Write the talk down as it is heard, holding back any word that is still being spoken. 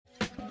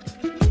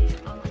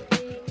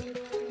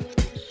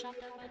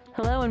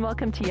Hello and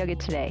welcome to Yoga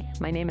Today.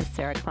 My name is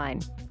Sarah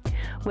Klein.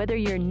 Whether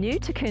you're new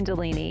to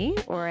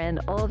Kundalini or an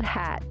old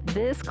hat,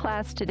 this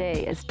class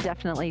today is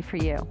definitely for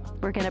you.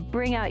 We're going to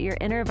bring out your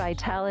inner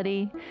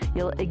vitality.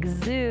 You'll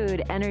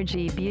exude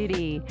energy,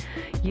 beauty,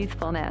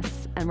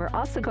 youthfulness, and we're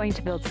also going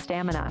to build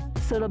stamina.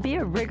 So it'll be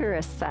a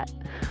rigorous set.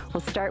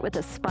 We'll start with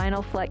a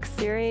spinal flex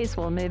series.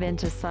 We'll move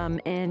into some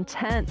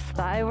intense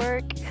thigh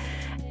work.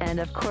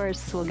 And of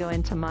course, we'll go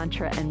into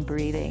mantra and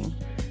breathing.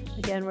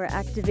 Again, we're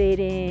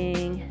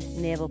activating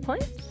navel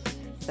point,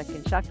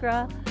 second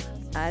chakra.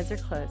 Eyes are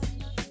closed.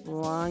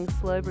 Long,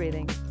 slow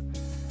breathing.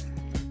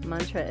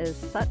 Mantra is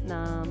Sat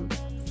Nam,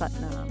 Sat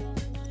Nam.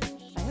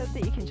 I hope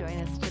that you can join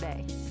us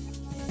today.